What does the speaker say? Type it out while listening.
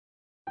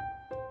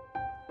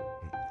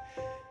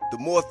The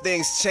more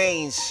things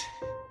change,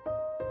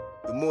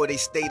 the more they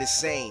stay the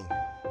same.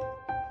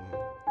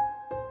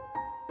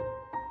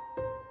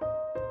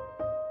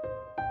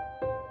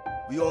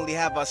 We only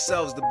have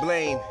ourselves to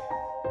blame.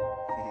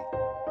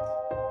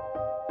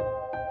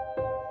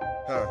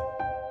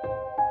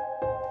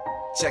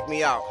 Check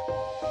me out.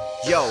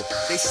 Yo,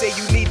 they say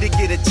you need to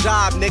get a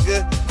job,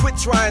 nigga. Quit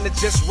trying to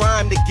just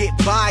rhyme to get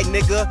by,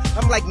 nigga.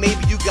 I'm like,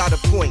 maybe you got a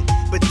point,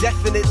 but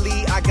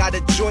definitely I got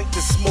a joint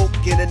to smoke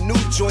and a new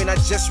joint I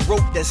just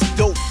wrote that's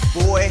dope,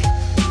 boy.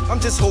 I'm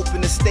just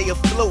hoping to stay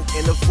afloat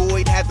and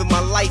avoid having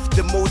my life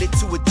demoted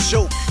to a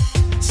joke.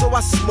 So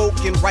I smoke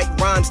and write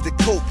rhymes to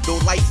cope. Though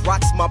life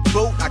rocks my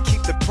boat, I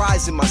keep the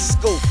prize in my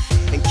scope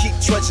and keep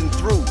trudging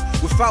through.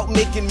 Without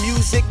making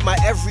music, my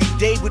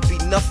everyday would be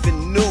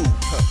nothing new.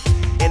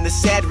 And the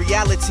sad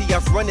reality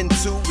I've run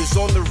into is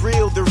on the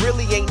real, there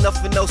really ain't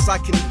nothing else I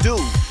can do.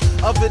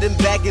 Other than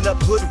bagging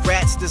up hood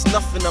rats, there's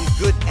nothing I'm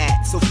good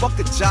at. So fuck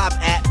a job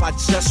app, I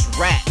just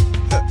rap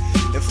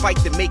and fight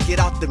to make it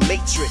out the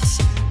matrix.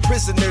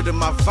 Prisoner to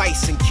my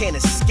vice and can't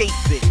escape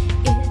it.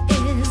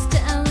 It is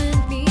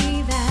telling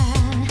me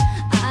that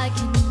I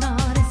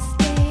cannot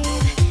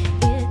escape.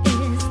 It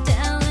is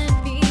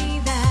telling me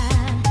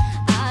that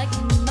I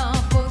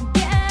cannot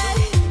forget.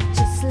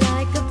 Just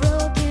like a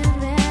broken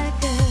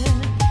record,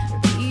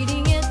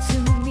 repeating it to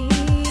me.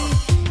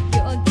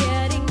 You're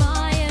getting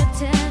my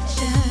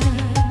attention.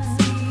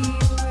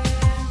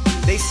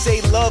 They say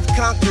love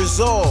conquers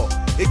all.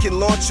 It can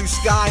launch you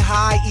sky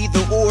high,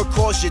 either or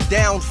cause your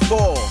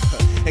downfall.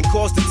 And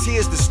cause the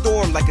tears to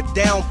storm like a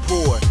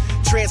downpour.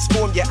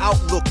 Transform your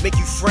outlook, make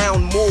you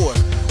frown more.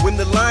 When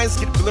the lines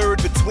get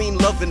blurred between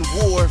love and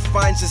war,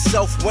 find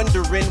yourself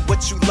wondering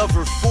what you love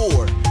her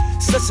for.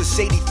 Such a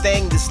shady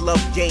thing, this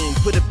love game.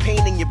 Put a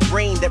pain in your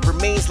brain that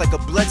remains like a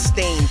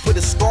bloodstain. Put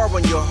a scar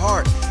on your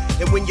heart,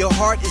 and when your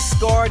heart is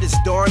scarred,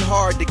 it's darn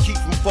hard to keep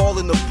from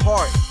falling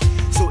apart.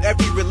 So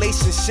every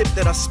relationship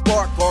that I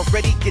spark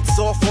already gets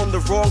off on the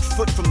wrong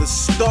foot from the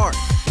start.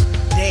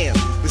 Damn,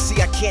 but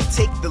see I can't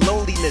take the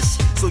loneliness.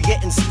 So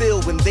yet and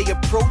still when they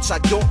approach I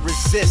don't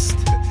resist.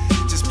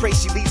 Just pray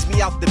she leads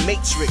me out the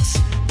matrix.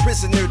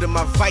 Prisoner to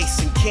my vice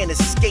and can't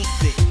escape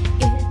it.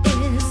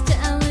 It is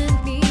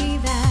telling me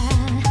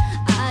that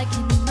I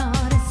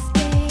cannot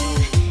escape.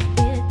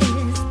 It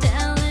is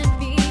telling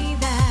me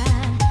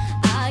that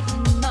I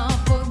cannot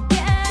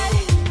forget.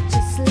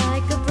 Just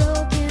like a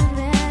broken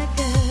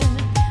record,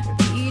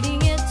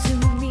 repeating it to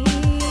me.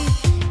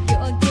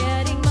 You're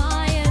getting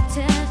my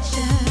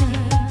attention.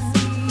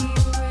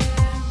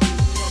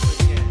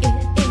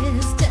 It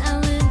is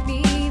telling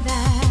me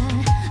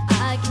that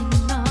I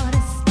cannot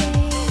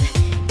escape.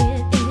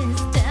 It is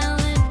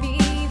telling me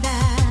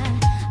that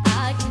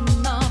I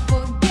cannot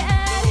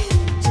forget.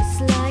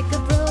 Just like a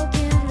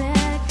broken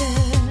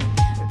record,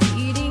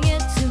 repeating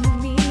it to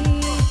me.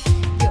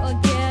 You're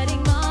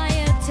getting my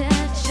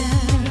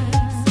attention.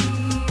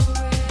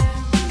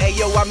 Hey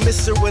yo, I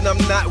miss her when I'm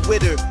not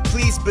with her.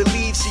 Please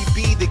believe she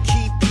be the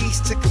key piece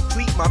to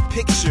complete my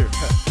picture.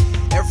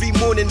 Every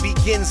morning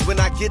begins when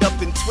I get up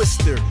and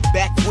twist her.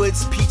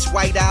 Backwoods, peach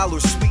white owl, or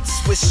sweet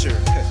swisher.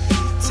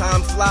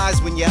 Time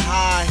flies when you're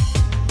high,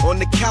 on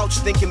the couch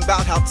thinking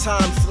about how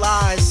time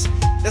flies.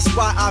 That's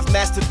why I've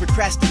mastered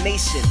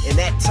procrastination, and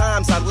at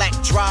times I lack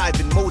drive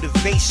and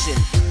motivation.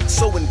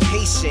 So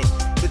impatient,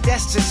 but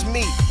that's just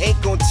me,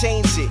 ain't gonna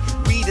change it.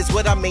 Weed is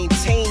what I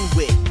maintain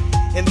with.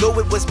 And though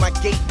it was my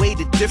gateway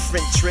to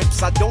different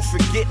trips, I don't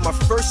forget my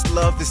first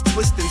love is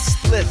twisting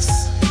spliffs.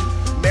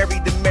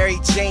 Married to Mary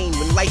Jane,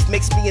 when life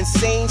makes me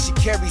insane, she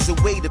carries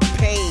away the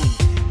pain.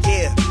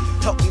 Yeah,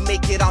 help me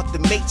make it out the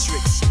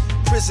matrix.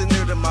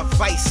 Prisoner to my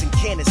vice and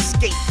can't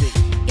escape it.